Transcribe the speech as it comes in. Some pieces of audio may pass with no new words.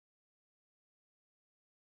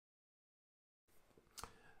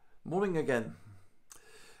Morning again.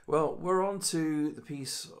 Well, we're on to the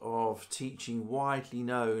piece of teaching widely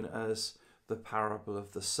known as the parable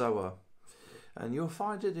of the sower. And you'll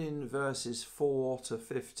find it in verses 4 to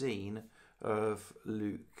 15 of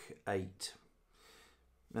Luke 8.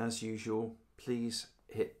 As usual, please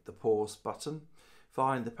hit the pause button,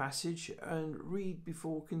 find the passage and read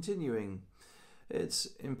before continuing. It's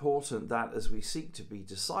important that as we seek to be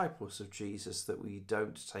disciples of Jesus that we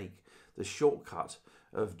don't take the shortcut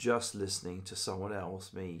of just listening to someone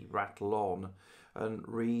else, me, rattle on and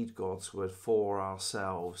read God's word for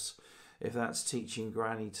ourselves. If that's teaching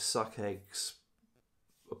Granny to suck eggs,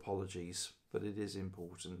 apologies, but it is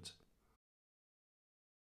important.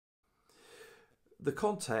 The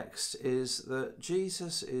context is that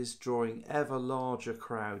Jesus is drawing ever larger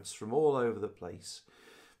crowds from all over the place,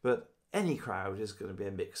 but any crowd is going to be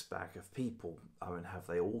a mixed bag of people. I mean, have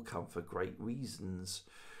they all come for great reasons?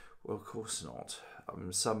 Well, of course not.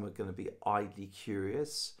 Some are going to be idly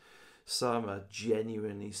curious, some are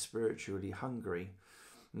genuinely spiritually hungry,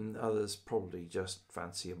 and others probably just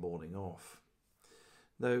fancy a morning off.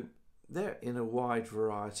 Though they're in a wide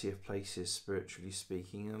variety of places, spiritually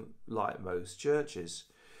speaking, and like most churches.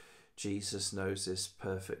 Jesus knows this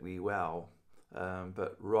perfectly well,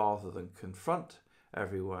 but rather than confront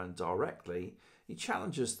everyone directly, he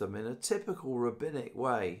challenges them in a typical rabbinic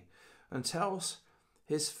way and tells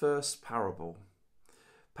his first parable.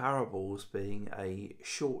 Parables being a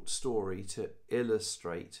short story to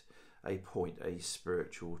illustrate a point, a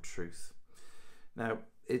spiritual truth. Now,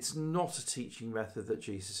 it's not a teaching method that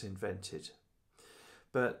Jesus invented,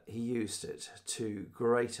 but he used it to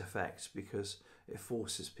great effect because it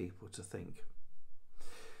forces people to think.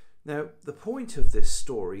 Now, the point of this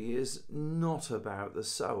story is not about the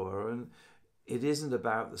sower, and it isn't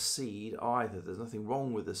about the seed either. There's nothing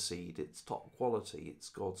wrong with the seed. It's top quality. It's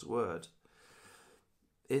God's word.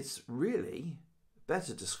 It's really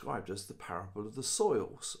better described as the parable of the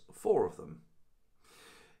soils, 4 of them.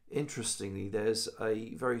 Interestingly, there's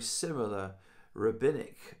a very similar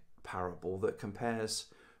rabbinic parable that compares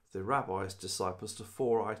the rabbi's disciples to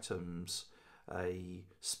 4 items: a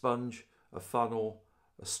sponge, a funnel,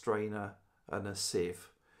 a strainer and a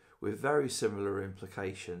sieve, with very similar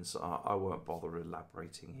implications. I won't bother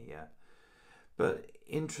elaborating here. But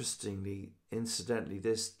incidentally,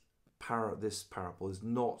 this parable is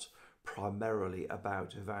not primarily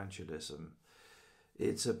about evangelism.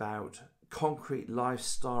 It's about concrete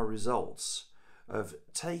lifestyle results of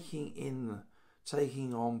taking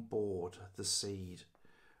on board the seed.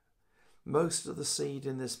 Most of the seed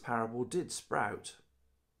in this parable did sprout,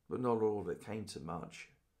 but not all of it came to much.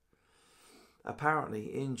 Apparently,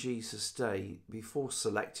 in Jesus' day, before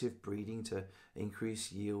selective breeding to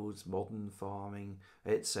increase yields, modern farming,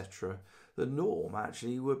 etc., the norm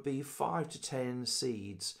actually would be 5 to 10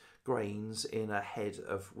 seeds, grains in a head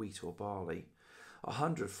of wheat or barley.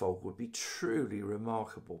 100-fold would be truly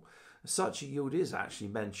remarkable. Such a yield is actually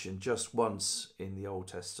mentioned just once in the Old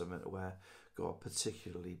Testament, where God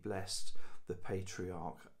particularly blessed the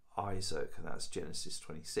patriarch Isaac, and that's Genesis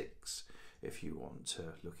 26, if you want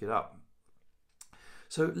to look it up.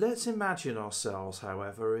 So let's imagine ourselves,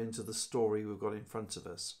 however, into the story we've got in front of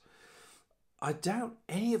us. I doubt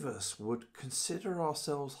any of us would consider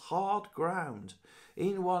ourselves hard ground,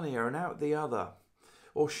 in one ear and out the other,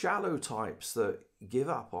 or shallow types that give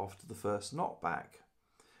up after the first knockback.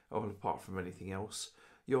 Oh, and apart from anything else,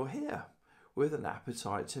 you're here with an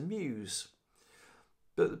appetite to muse.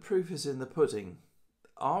 But the proof is in the pudding.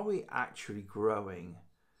 Are we actually growing?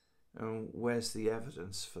 And where's the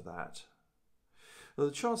evidence for that? Well,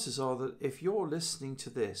 the chances are that if you're listening to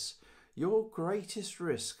this, your greatest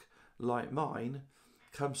risk, like mine,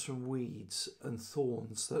 comes from weeds and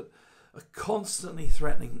thorns that are constantly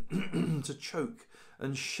threatening to choke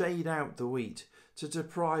and shade out the wheat, to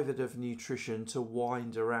deprive it of nutrition, to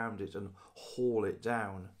wind around it and haul it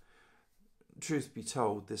down. Truth be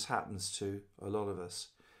told, this happens to a lot of us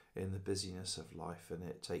in the busyness of life, and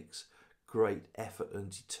it takes great effort and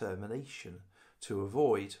determination to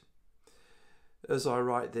avoid. As I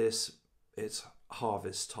write this, it's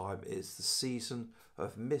harvest time. It's the season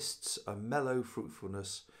of mists and mellow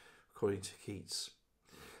fruitfulness, according to Keats.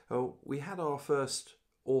 Oh, we had our first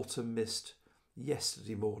autumn mist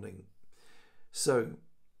yesterday morning. So,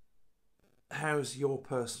 how's your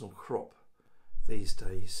personal crop these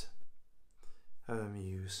days?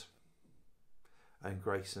 Muse, and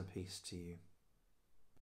grace and peace to you.